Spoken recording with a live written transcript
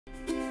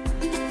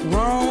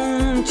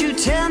Won't you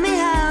tell me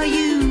how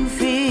you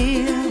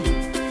feel?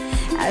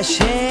 I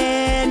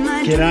shared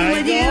my dream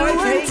with you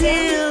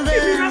until the...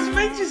 Kimmy Russ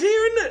Adventures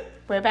here, isn't it?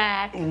 We're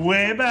back.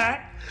 We're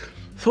back.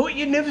 Thought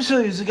you'd never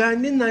see us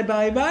again, didn't they,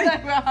 baby?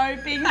 They were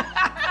hoping.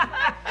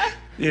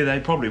 Yeah, they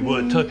probably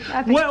would too.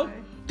 Well, so.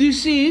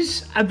 This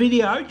is a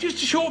video, just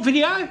a short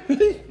video.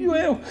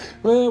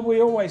 well, we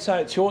always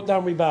say it's short,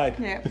 don't we, babe?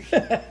 Yeah.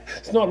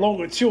 It's not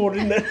long, it's short,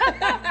 isn't it?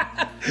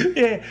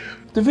 Yeah.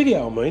 The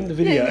video, I mean, the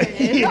video.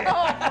 Yeah.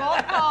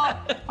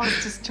 Oh. I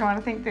was just trying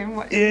to think then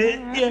what.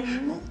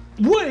 Yeah.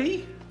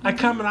 We are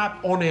coming up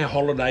on our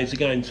holidays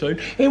again soon,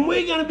 and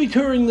we're going to be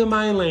touring the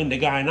mainland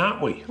again,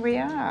 aren't we? We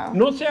are.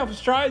 Not South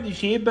Australia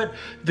this year, but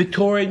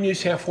Victoria, New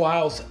South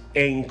Wales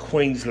and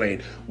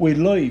Queensland. We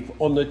leave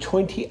on the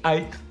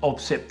 28th of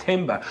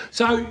September.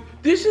 So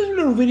this is a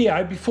little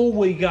video before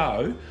we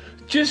go,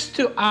 just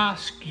to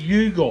ask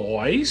you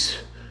guys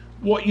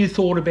what you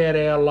thought about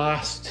our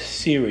last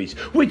series,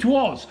 which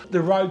was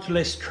The Roads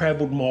Less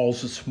Travelled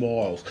Miles of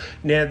Smiles.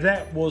 Now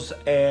that was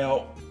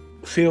our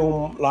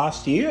film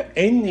last year,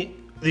 and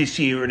this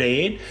year it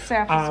aired.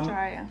 South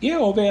Australia. Yeah,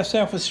 of our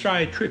South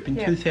Australia trip in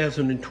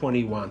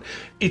 2021.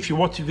 If you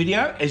watch the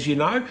video, as you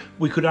know,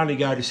 we could only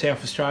go to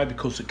South Australia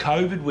because of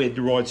COVID. We had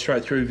to ride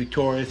straight through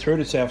Victoria, through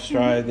to South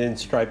Australia, then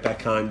straight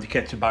back home to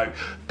catch a boat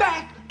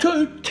back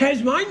to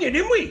Tasmania,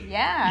 didn't we?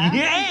 Yeah.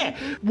 Yeah.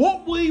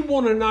 What we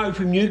want to know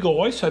from you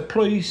guys, so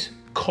please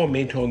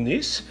comment on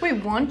this. We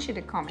want you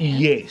to comment.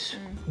 Yes.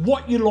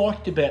 What you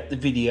liked about the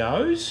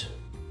videos,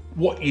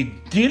 what you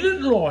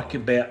didn't like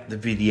about the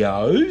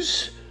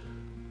videos.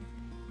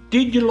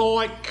 Did you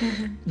like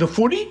the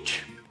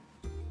footage?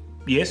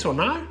 Yes or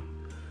no?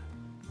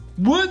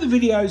 Were the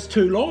videos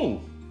too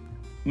long?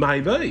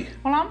 Maybe.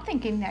 Well, I'm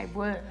thinking they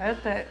were,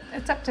 but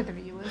it's up to the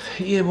viewers.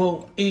 Yeah,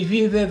 well, if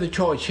you've ever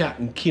tried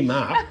shutting Kim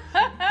up,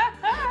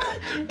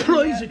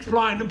 please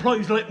explain and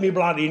please let me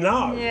bloody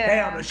know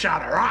how to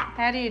shut her up.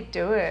 How do you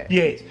do it?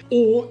 Yes.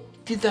 Or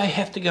did they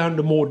have to go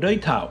into more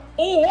detail?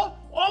 Or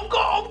I've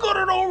got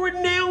it all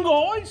written down,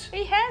 guys.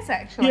 He has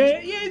actually.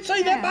 Yeah.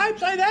 Say that, babe.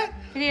 Say that.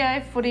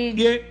 Video footage.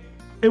 Yeah.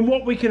 And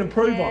what we can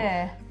improve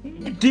on.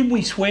 Did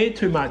we swear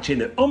too much in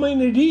it? I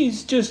mean, it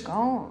is just...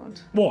 God.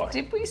 What?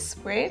 Did we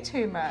swear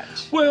too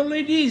much? Well,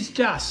 it is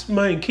just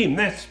me and Kim.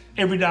 That's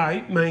every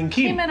day, me and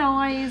Kim. Kim and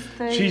I is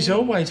the... She's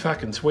always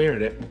fucking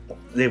swearing at...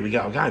 There we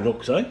go again,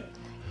 look, see?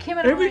 Kim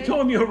and every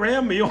time you're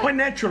around me, I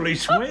naturally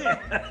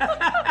swear.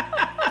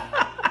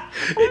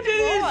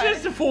 It's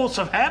just a force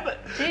of habit.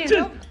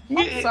 Jeez,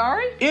 I'm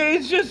sorry. Yeah,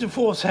 it's just a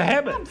force of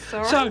habit. I'm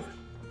sorry. So,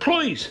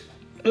 please,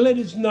 let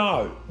us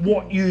know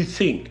what you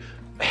think,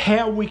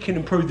 how we can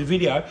improve the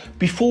video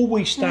before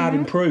we start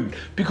improving.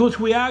 Because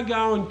we are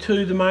going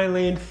to the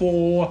mainland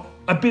for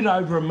a bit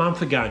over a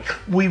month ago.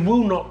 We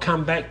will not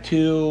come back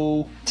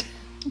till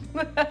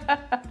late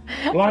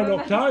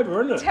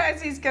October, isn't it?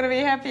 Tassie's going to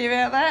be happy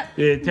about that.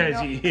 Yeah,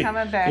 Tassie.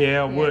 Coming back.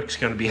 Yeah, our work's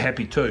going to be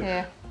happy too.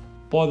 Yeah.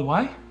 By the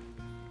way,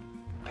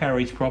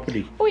 Parry's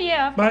property. Oh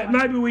yeah.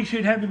 Maybe we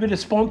should have a bit of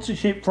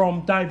sponsorship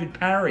from David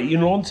Parry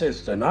in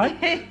Launceston,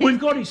 eh? We've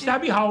got his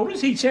stubby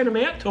holders. He sent them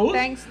out to us.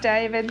 Thanks,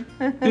 David.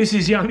 This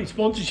is the only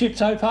sponsorship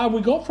so far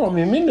we got from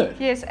him, isn't it?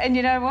 Yes, and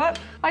you know what?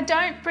 I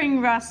don't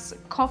bring Russ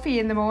coffee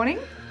in the morning.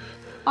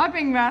 I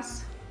bring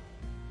Russ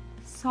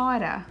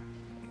cider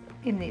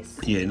in this.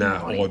 Yeah,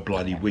 no, I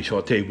bloody wish. I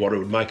tell you what, it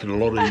would make it a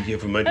lot easier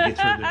for me to get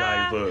through the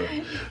day of work,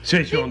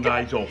 especially on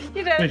days off.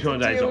 You don't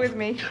have to deal with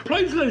me.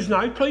 Please let us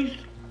know.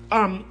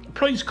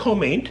 Please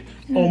comment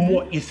on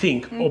what you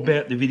think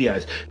about the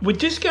videos. We're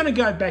just going to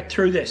go back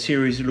through that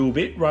series a little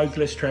bit. Roads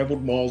Less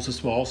Travelled, Miles of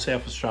Smiles,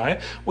 South Australia.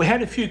 We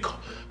had a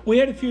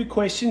few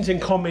questions and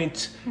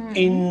comments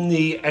in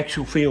the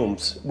actual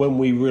films when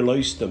we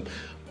released them.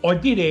 I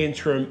did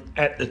answer them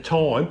at the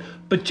time,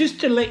 but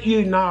just to let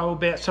you know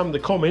about some of the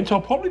comments,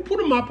 I'll probably put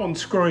them up on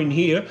screen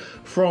here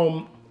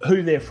from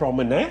who they're from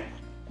and that.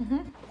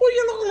 What are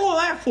you looking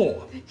like that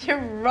for? You're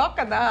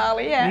rocking the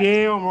Harley,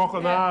 Yeah, I'm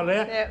rocking the Harley.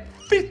 Yeah.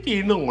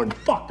 $59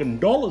 fucking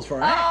for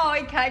that. Oh,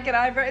 he can't get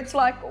over it. It's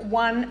like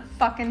one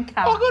fucking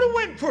cup. I could have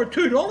went for a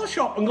 $2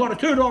 shop and got a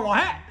 $2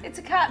 hat. It's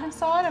a carton of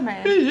cider,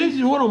 man. This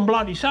is what I'm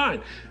bloody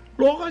saying.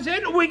 Like I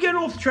said, we're getting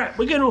off the track.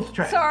 We're getting off the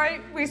track.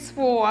 Sorry, we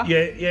swore.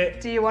 Yeah.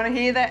 Do you want to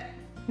hear that?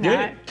 No.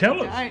 Yeah,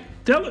 tell us. Don't.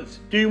 Tell us.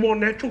 Do you want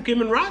natural Kim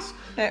and Russ?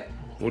 Yeah.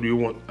 Or do you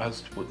want us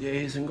to put the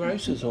airs and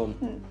graces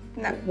on?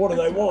 No. What do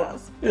they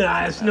want? No,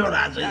 it's not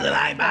us, is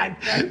it, babe?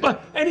 No.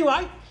 But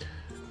anyway,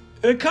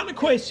 a couple of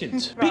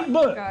questions. Right, Big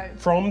Bird go.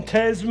 from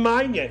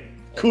Tasmania.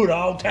 Good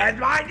old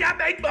Tasmania,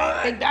 Big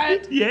Bird. Big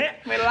Bird. Yeah.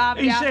 We love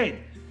He ya. said,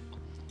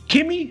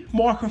 Kimmy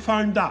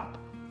microphoned up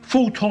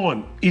full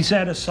time. Is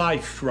that a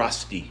safe,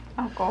 Rusty?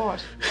 Oh,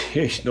 God.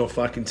 It's not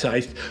fucking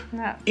safe.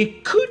 No.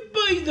 It could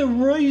be the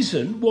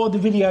reason why the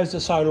videos are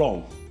so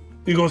long.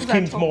 Because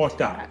Kim's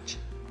mic'd up. Much.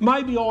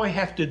 Maybe I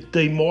have to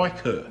de-mic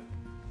her.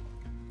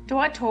 Do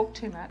I talk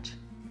too much?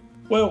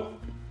 Well,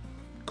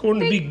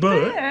 according to Big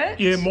Bird,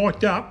 yeah,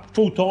 mic'd up,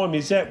 full time,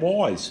 is that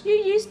wise? You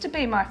used to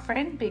be my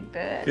friend, Big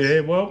Bird. Yeah,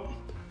 well,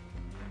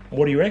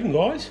 what do you reckon,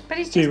 guys? But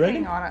he's Do you just reckon?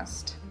 being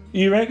honest.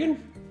 You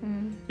reckon?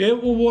 Yeah,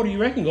 well, what do you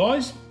reckon,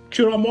 guys?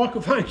 Should I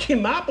microphone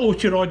Kim up or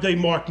should I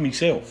de-mic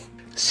myself?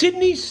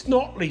 Sydney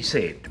Snotley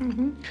said,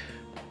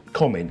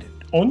 commented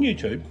on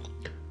YouTube,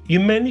 you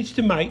managed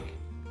to make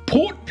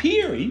Port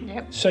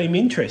Pirie seem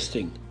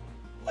interesting.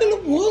 Well,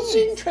 it was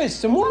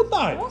interesting, wasn't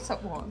it? Of course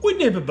it was. We'd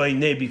never been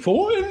there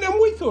before and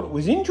we thought it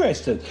was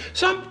interesting.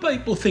 Some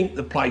people think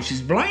the place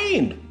is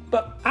bland,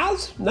 but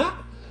us, nah.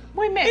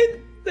 We met.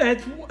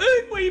 That's who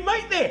we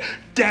meet there.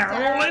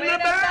 Daryl in the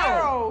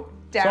barrel.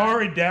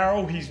 Sorry,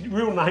 Daryl. His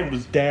real name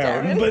was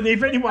Darren, but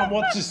if anyone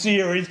watched the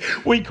series,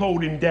 we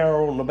called him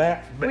Daryl in the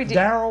barrel.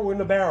 Daryl in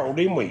the barrel,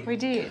 didn't we? We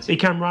did. He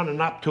came running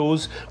up to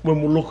us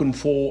when we were looking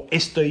for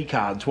SD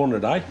cards,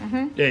 wasn't it, eh?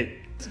 Yeah.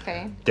 It's a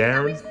fan.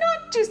 Darren. No, he's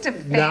not just a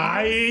fan.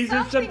 No, he's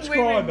a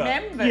subscriber.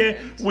 Yeah,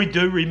 we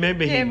do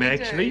remember him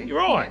actually. You're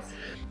right. Yes.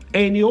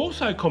 And he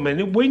also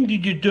commented, when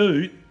did you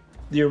do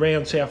the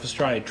Around South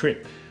Australia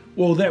trip?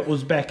 Well, that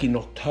was back in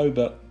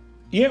October.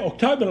 Yeah,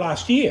 October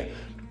last year.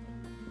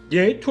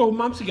 Yeah, 12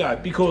 months ago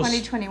because...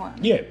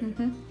 2021. Yeah,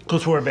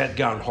 because we're about to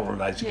go on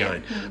holidays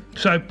again.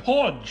 So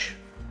Podge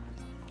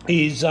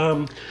is...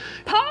 Podge,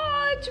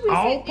 we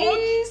sent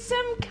you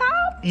some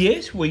cups.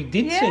 Yes, we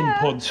did send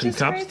Podge some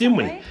cups, didn't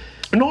we?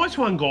 A nice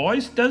one,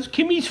 guys. Does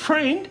Kimmy's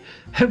friend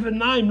have a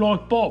name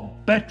like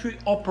Bob?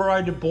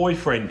 Battery-operated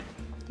boyfriend.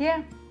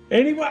 Yeah.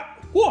 Anyway,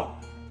 what?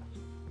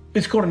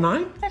 It's got a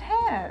name? It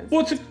has.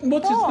 What's its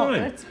name?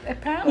 It's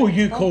apparently well,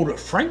 you called it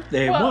Frank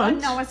there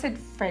once. No, I said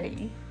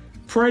Freddie.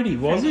 Freddie,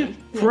 was it?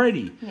 Yes.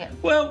 Freddie. Yeah.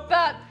 Well,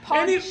 but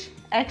Podge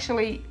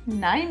actually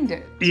named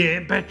it. Yeah,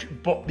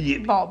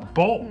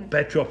 Bob,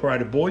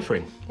 battery-operated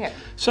boyfriend. Yeah.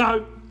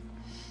 So,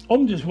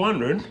 I'm just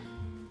wondering,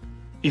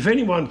 if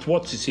anyone's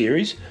watched the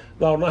series,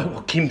 they'll know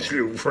what Kim's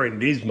little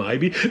friend is,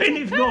 maybe. And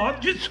if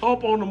not, just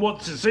hop on and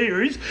watch the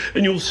series,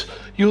 and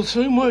you'll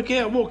soon work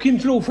out what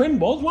Kim's little friend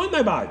was, won't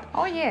they, babe?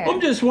 Oh, yeah. I'm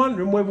just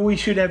wondering whether we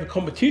should have a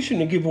competition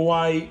to give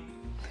away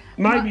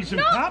maybe some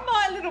cups. Not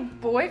my little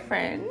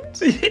boyfriend.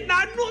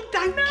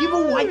 Don't give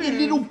away your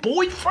little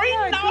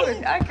boyfriend. No.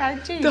 Good. Okay,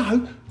 geez.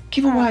 No,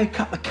 give away a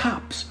couple of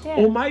cups,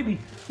 or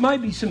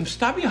maybe some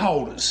stubby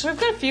holders. We've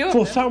got a few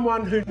for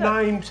someone who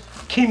names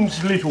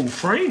Kim's little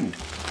friend.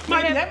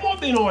 Maybe that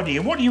might be an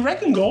idea. What do you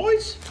reckon,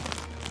 guys?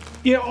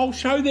 Yeah, I'll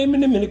show them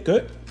in a minute,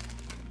 Kurt.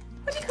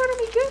 What are you calling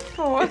me good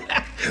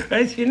for?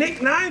 That's your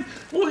nickname.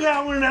 We'll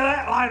go into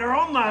that later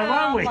on, though,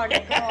 won't we? Oh my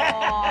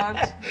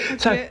God.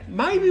 So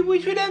maybe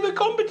we should have a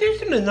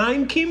competition to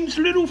name Kim's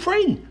little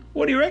friend.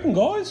 What do you reckon,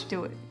 guys?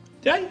 Do it.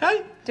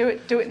 Hey? Do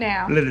it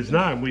now. Let us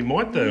know, we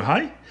might do,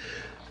 hey?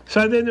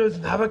 So then there was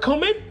another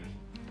comment.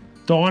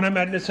 Dinah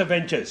Madness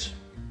Adventures.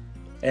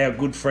 Our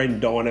good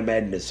friend Dinah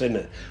Madness, isn't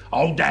it?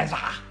 Old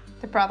Dazza.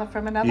 The brother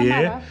from another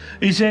mother.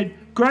 He said,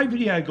 great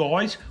video,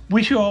 guys.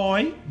 Wish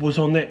I was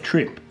on that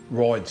trip.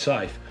 Ride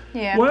safe.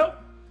 Yeah. Well,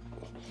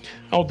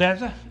 old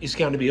Dazza is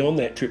going to be on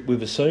that trip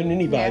with us soon, isn't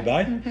he,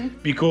 baby?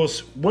 Because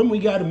when we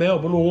go to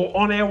Melbourne or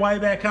on our way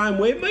back home,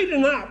 we're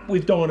meeting up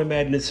with Dinah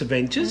Madness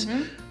Adventures,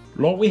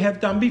 like we have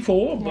done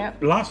before.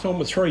 But last time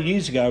was 3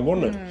 years ago,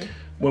 wasn't it?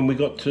 When we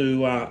got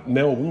to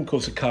Melbourne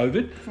because of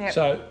COVID.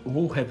 So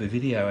we'll have a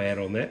video out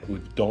on that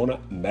with Dinah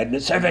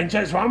Madness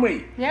Adventures, won't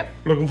we? Yep.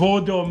 Looking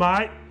forward to it,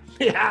 mate.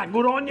 Yeah,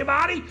 good on you,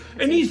 buddy.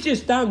 And he's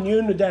just done you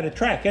and the dad a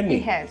track, hasn't he?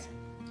 He has.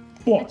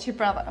 What? That's your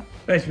brother.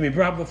 That's my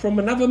brother from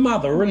another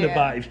mother, isn't it,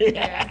 babe?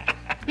 Yeah.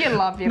 You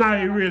love your brother.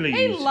 No, he really is.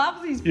 He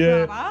loves his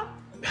brother.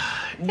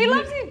 He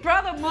loves his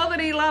brother more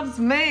than he loves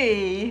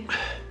me.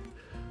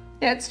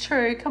 Yeah, it's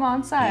true. Come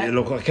on, say it.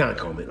 Look, I can't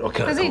comment.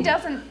 Because he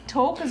doesn't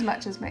talk as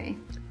much as me.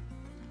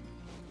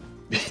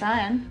 Just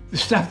saying. The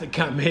stuff that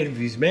comes out of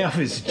his mouth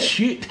is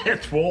shit,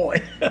 that's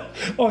why.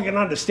 I can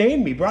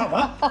understand me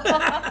brother.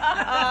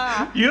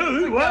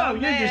 You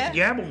just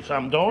gabble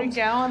sometimes.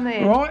 We're going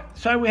there. Right,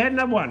 so we had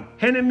another one.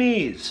 Hannah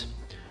Mears.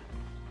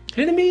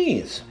 Hannah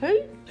Mears.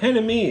 Who?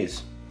 Hannah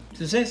Mears.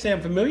 Does that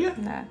sound familiar?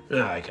 No.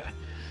 Oh, okay.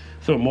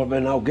 Thought it might be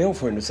an old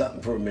girlfriend or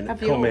something for a minute.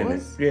 Of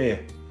yours? Yeah.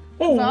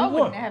 Oh, so I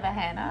wouldn't have a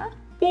Hannah.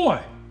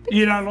 Why?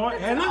 You don't like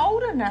Hannah? It's an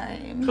older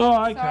name.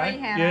 Oh, okay. Sorry,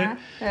 Hannah.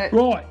 Yeah.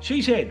 Right,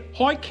 she said,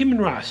 hi, Kim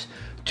and Russ.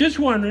 Just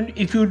wondering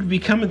if you would be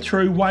coming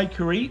through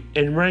Wakery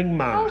and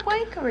Rangmark. Oh,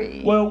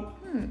 Wakery. Well,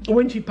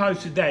 when she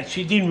posted that,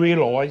 she didn't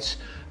realise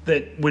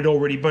that we'd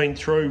already been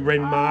through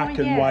Rangmark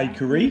and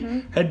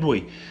Wakery, had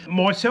we?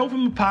 Myself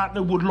and my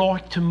partner would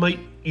like to meet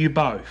you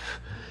both.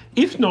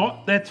 If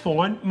not, that's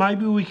fine.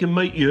 Maybe we can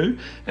meet you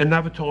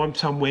another time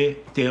somewhere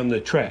down the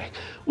track.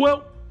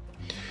 Well,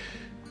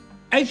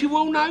 as you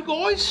all know,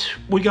 guys,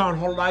 we go on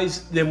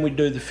holidays, then we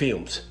do the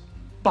films.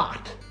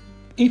 But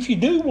if you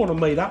do want to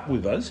meet up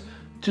with us,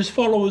 just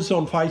follow us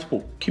on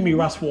Facebook, Kimmy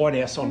Russ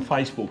Whitehouse on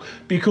Facebook,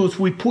 because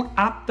we put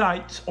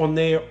updates on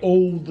there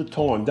all the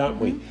time,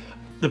 don't we?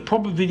 The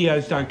proper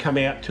videos don't come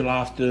out till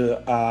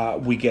after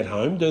we get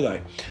home, do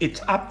they? It's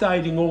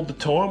updating all the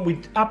time. We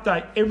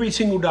update every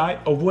single day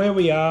of where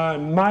we are,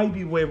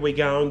 maybe where we're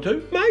going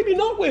to, maybe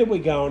not where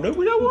we're going to.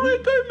 We don't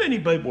want too many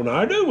people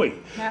know, do we?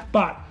 Yeah.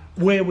 But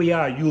where we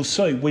are, you'll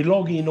see. We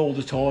log in all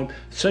the time,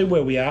 see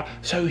where we are.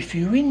 So if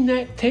you're in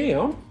that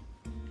town,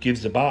 give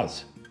us a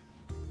buzz.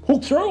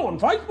 hook through on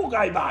Facebook,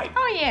 eh, babe?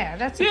 Oh yeah,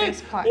 that's the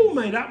best place. We'll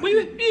meet up.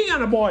 You're going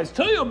to buy us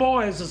tea or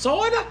buy us a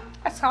cider?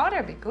 A cider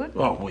would be good.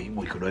 Oh, we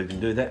could even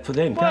do that for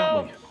them,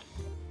 Well, can't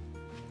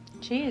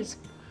we? Cheers.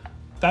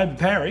 David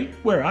Parry,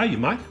 where are you,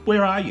 mate?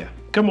 Where are you?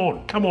 Come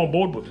on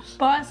board with us.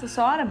 Buy us a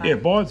cider, mate. Yeah,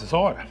 buy us a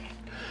cider.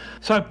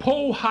 So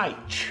Paul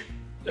H,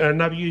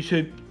 another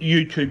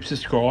YouTube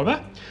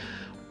subscriber.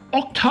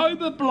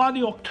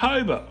 Bloody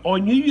October. I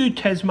knew you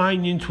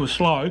Tasmanians were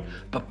slow,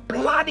 but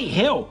bloody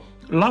hell,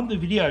 love the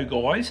video,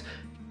 guys.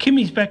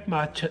 Kimmy's back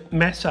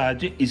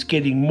massager is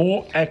getting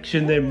more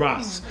action than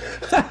Russ.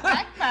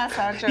 Back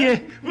massager. Yeah,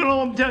 well,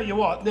 I'll tell you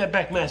what, that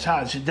back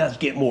massager does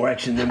get more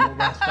action than what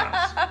Russ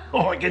does.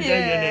 Oh, I can tell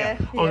you now.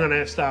 I'm going to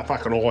have to start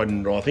fucking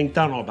hiding it, I think,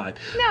 don't I, babe?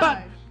 No.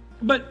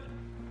 But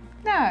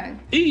No.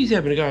 he's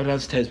having a go at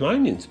us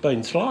Tasmanians,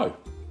 being slow.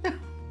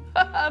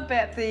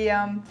 About the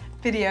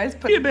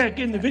videos. Yeah, about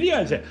getting the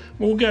videos out.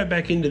 We'll go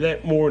back into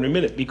that more in a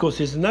minute because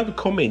there's another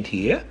comment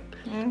here,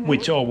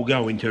 which I will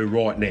go into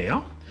right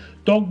now.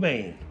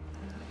 Dogman.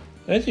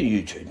 That's a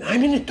YouTube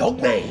name, isn't it?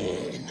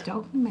 Dogman.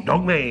 Dogman.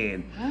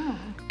 Dogman. Oh.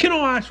 Can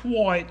I ask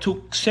why it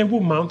took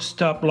several months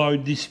to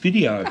upload this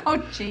video? Oh,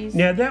 jeez.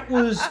 Now, that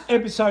was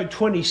episode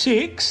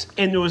 26,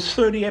 and there was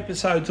 30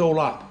 episodes all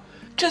up.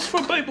 Just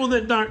for people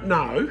that don't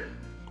know,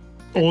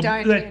 or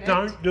that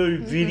don't do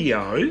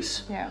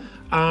videos, Yeah.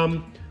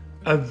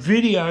 a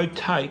video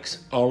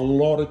takes a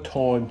lot of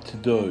time to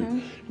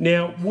do.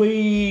 Now,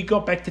 we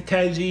got back to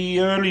Tassie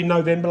early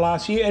November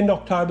last year, and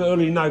October,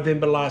 early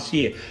November last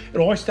year,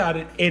 and I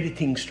started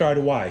editing straight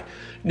away.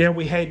 Now,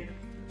 we had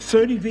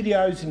 30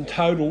 videos in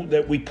total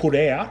that we put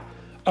out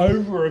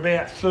over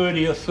about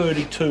 30 or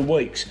 32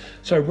 weeks.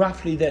 So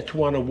roughly that's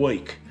one a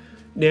week.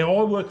 Now,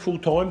 I work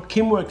full-time,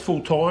 Kim works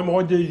full-time,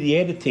 I do the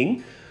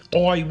editing,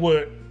 I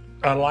work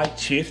a late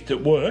shift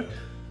at work,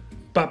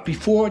 but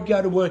before I'd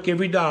go to work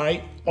every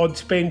day, I'd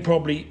spend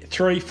probably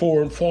 3,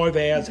 4 and 5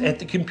 hours at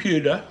the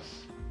computer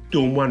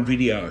doing one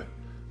video.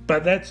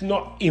 But that's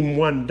not in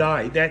one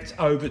day, that's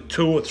over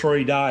 2 or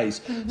 3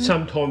 days,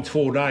 sometimes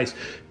 4 days,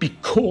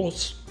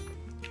 because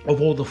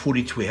of all the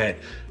footage we had.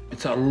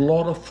 It's a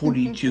lot of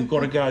footage you've got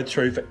to go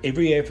through for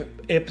every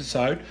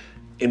episode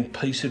and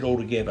piece it all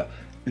together.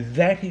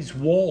 That is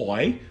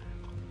why,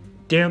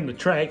 down the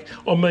track,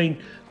 I mean,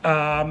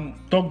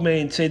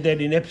 Dogman said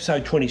that in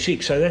episode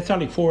 26, so that's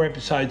only 4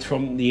 episodes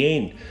from the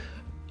end,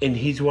 and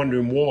he's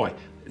wondering why.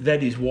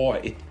 That is why.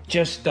 It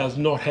just does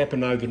not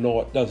happen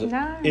overnight, does it?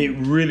 No. It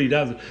really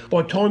doesn't.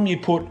 By the time you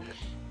put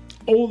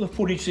all the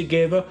footage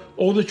together,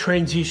 all the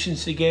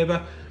transitions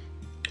together,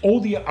 all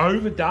the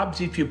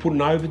overdubs, if you're putting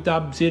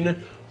overdubs in it,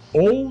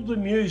 all the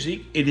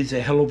music, it is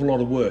a hell of a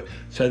lot of work.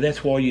 So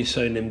that's why you're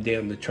seeing them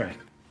down the track.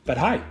 But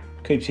hey,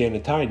 keeps you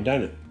entertained,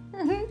 don't it?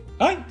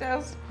 Hey? It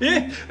does.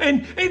 Yeah,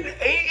 and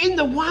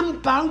the one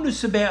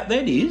bonus about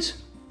that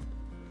is,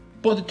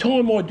 by the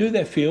time I do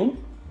that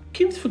film,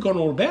 Kim's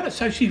forgotten all about it,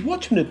 so she's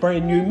watching a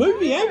brand new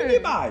movie, haven't you,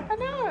 babe? I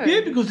know. Yeah,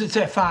 because it's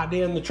that far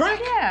down the track.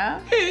 Yeah.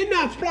 Yeah,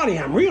 no, it's bloody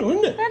unreal,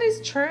 isn't it? That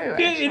is true.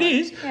 Yeah, it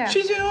is. Yeah.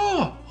 She said,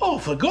 oh, I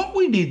forgot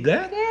we did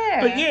that.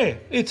 Yeah. But yeah,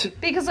 it's...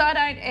 Because I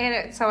don't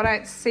edit, so I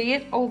don't see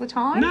it all the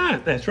time. No,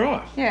 that's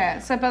right. Yeah,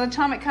 so by the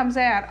time it comes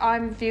out,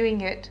 I'm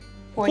viewing it.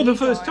 For the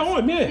first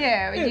time, yeah.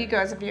 Yeah, you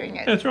guys are viewing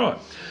it. That's right.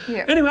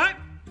 Yeah. Anyway,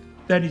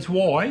 that is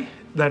why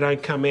they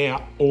don't come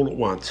out all at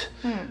once.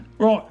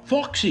 Right,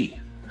 Foxy.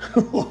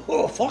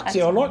 Foxy, That's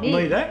I like to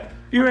me. meet that.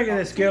 You reckon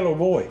that's girl or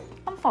boy?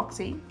 I'm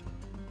Foxy.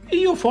 Yeah,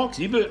 you're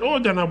Foxy, but I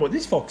don't know what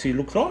this Foxy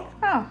looks like.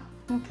 Oh,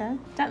 okay.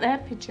 Don't they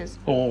have pictures?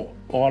 Oh,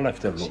 I'll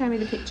have to have a look. Show me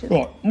the pictures.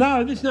 Right,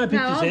 no, there's no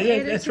pictures I'm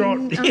there. That's right.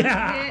 editing.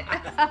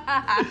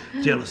 Yeah.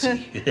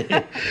 Jealousy.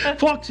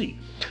 Foxy,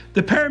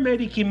 the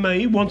paramedic in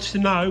me wants to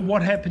know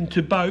what happened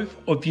to both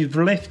of your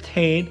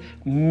left-hand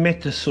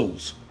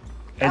metatarsals.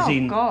 As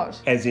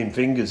in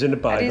fingers, isn't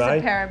it, babe? That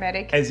is a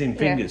paramedic. As in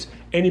fingers.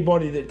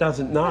 Anybody that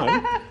doesn't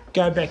know,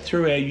 go back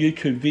through our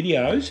YouTube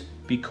videos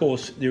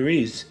because there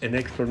is an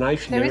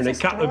explanation there is and a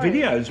couple of story.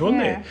 videos,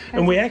 wasn't Yeah, there?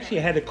 And we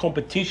actually had a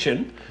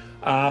competition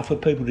for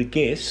people to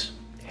guess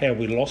how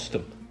we lost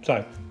them.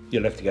 So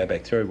you'll have to go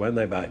back through, won't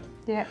they, babe?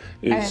 Yeah.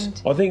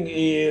 And I think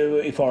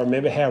if I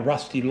remember how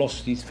Rusty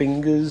lost his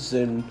fingers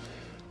and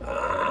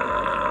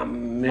how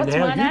What's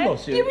my name?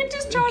 lost it. You were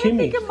just trying Kimmy. to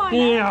think of my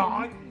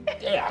name.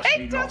 Yeah,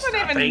 He doesn't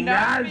even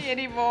know me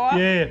anymore.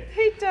 Yeah.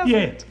 He doesn't.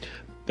 Yeah.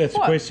 That's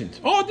What? the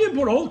questions. Oh, I didn't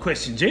put all the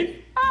questions in.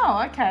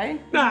 Oh, okay.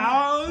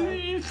 No,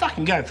 you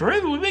fucking go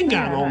forever. We've been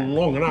going on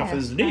long enough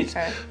as it is.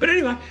 Okay. But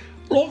anyway,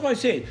 like I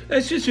said,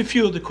 that's just a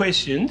few of the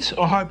questions.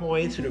 I hope I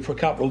answered it for a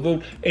couple of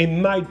them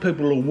and made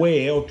people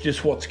aware of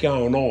just what's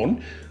going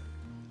on.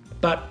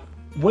 But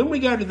when we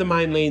go to the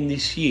mainland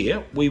this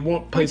year, we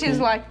want people... Which is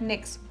like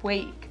next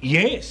week.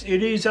 Yes,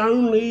 it is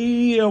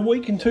only a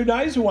week and 2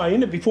 days away,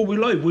 isn't it, before we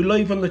leave? We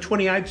leave on the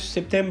 28th of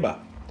September.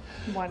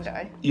 One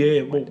day.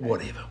 Yeah, well,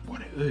 whatever.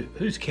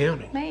 Who's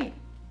counting? Me.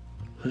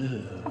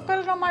 I've got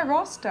it on my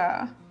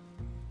roster.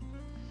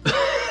 I've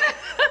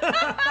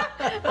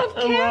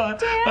countdown.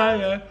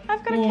 Okay.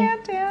 I've got a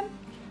countdown.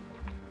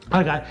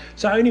 Okay,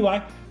 so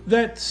anyway,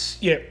 That's,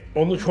 yeah,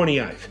 on the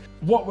 28th.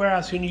 What we're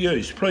asking you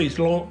is please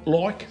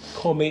like,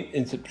 comment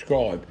and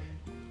subscribe.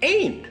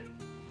 And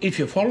if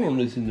you're following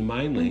us in the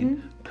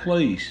mainland,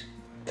 please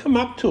come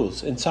up to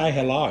us and say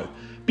hello.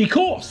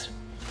 Because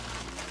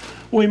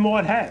we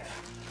might have.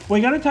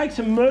 We're going to take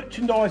some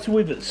merchandise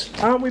with us,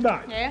 aren't we,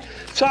 babe? Yeah.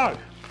 So,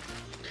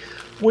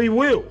 we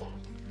will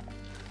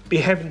be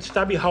having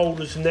stubby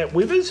holders and that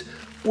with us.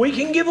 We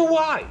can give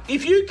away.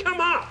 If you come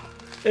up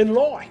and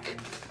like,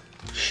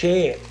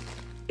 share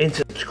and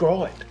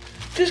subscribe,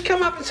 just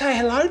come up and say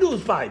hello to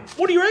us, babe.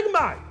 What do you reckon,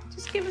 babe?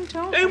 Just give them to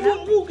them. And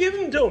we'll give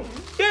them to them.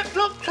 Yeah,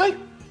 look, see,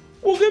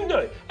 we'll give them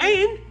to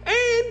them.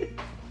 And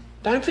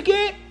don't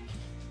forget,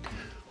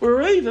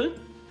 we're even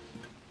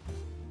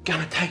going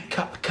to take a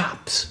couple of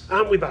cups,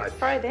 aren't we, babe?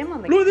 Throw them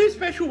on the... Look at this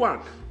special one.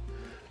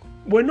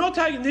 We're not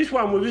taking this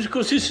one with us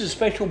because this is a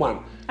special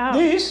one. Oh,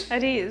 this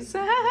it is.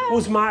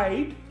 was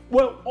made,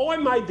 well, I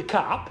made the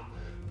cup,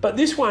 but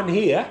this one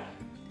here,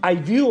 a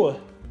viewer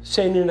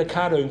sent in a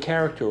cartoon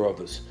character of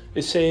us.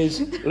 It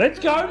says, let's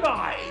go,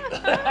 babe.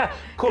 Of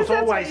course,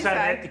 I always say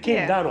that at the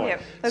king, don't I?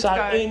 Yep, let's so,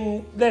 go.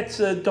 and that's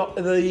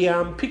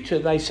the picture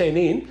they sent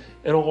in,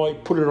 and I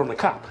put it on the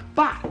cup.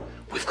 But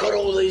we've got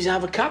all these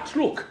other cups,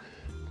 look.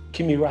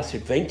 Kimmy Russ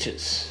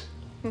Adventures.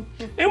 And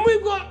we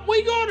got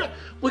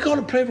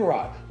a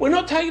plethora. We're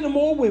not taking them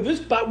all with us,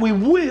 but we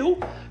will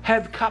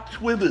have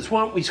cups with us,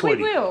 won't we,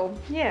 sweetie? We will,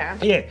 yeah.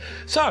 Yeah.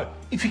 So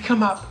if you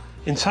come up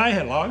and say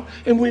hello,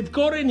 and we've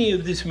got any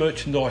of this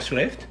merchandise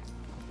left,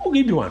 we'll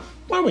give you one,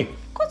 won't we?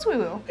 Of course we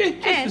will. Yeah,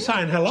 just for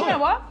saying hello. Do you know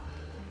what?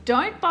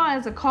 Don't buy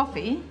us a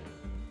coffee,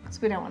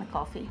 because we don't want a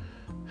coffee.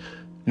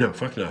 No,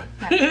 fuck no.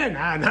 No,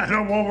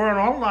 not while we're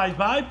on holidays,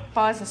 babe.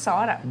 Buy us a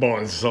cider.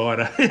 Buy us a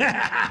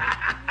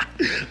cider.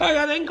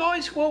 Okay then,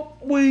 guys, well,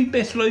 we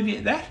best leave you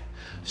at that.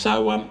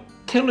 So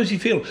tell us your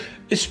film.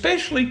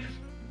 Especially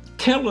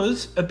tell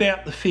us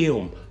about the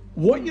film.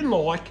 What you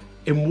like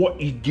and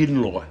what you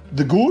didn't like.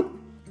 The good,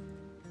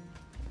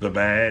 the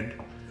bad,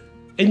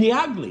 and the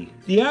ugly.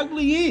 The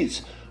ugly is,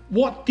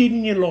 what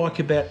didn't you like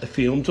about the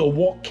films, or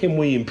what can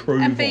we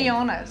improve And be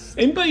on? honest.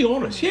 And be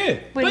honest, yeah.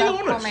 We be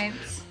love honest.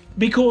 comments.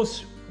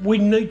 Because we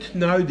need to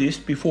know this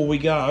before we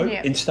go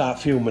Yeah. and start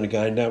filming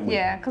again, don't we?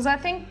 Yeah, because I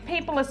think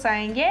people are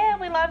saying, yeah,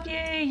 we love you,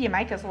 you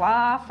make us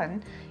laugh,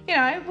 and, you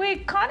know, we're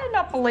kind of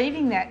not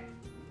believing that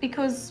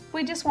because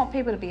we just want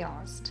people to be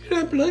honest. You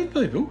don't believe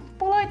people?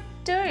 Well, I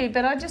do,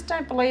 but I just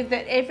don't believe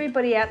that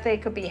everybody out there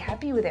could be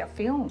happy with our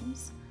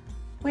films.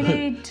 We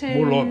need to...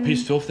 More like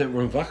pissed off that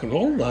we're on fucking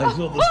holidays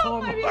all the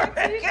time. maybe I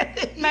that's it.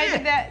 reckon.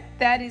 Maybe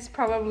that is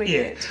probably Yeah.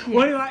 it. Yeah.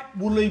 Well, anyway,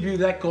 we'll leave you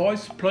with that,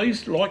 guys.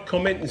 Please like,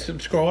 comment and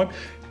subscribe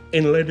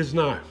and let us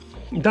know.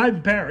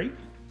 David Parry,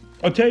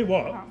 I'll tell you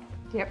what, Oh,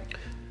 yep.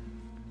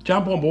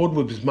 jump on board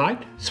with us, mate.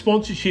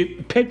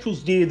 Sponsorship,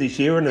 petrol's dear this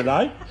year, isn't it,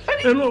 eh?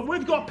 And look,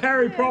 we've got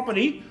Parry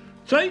Property.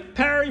 See,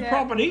 Parry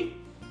Property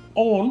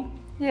on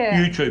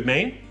YouTube,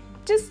 man.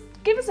 Just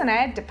give us an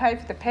ad to pay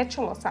for the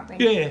petrol or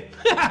something. Yeah.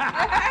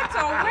 That's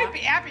all. We'd be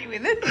happy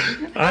with it.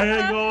 Okay,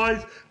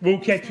 guys, we'll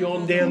catch you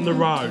on down the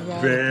road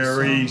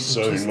very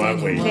soon,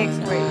 won't we? Next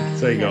week.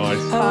 See you guys.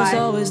 I was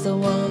always the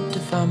one to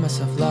find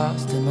myself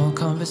lost in all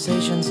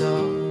conversations,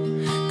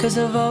 cause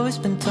I've always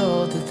been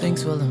told that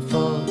things will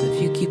unfold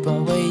if you keep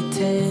on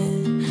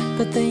waiting.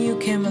 But then you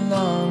came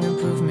along and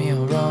proved me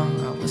all wrong.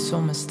 I was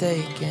so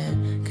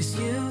mistaken, cause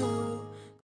you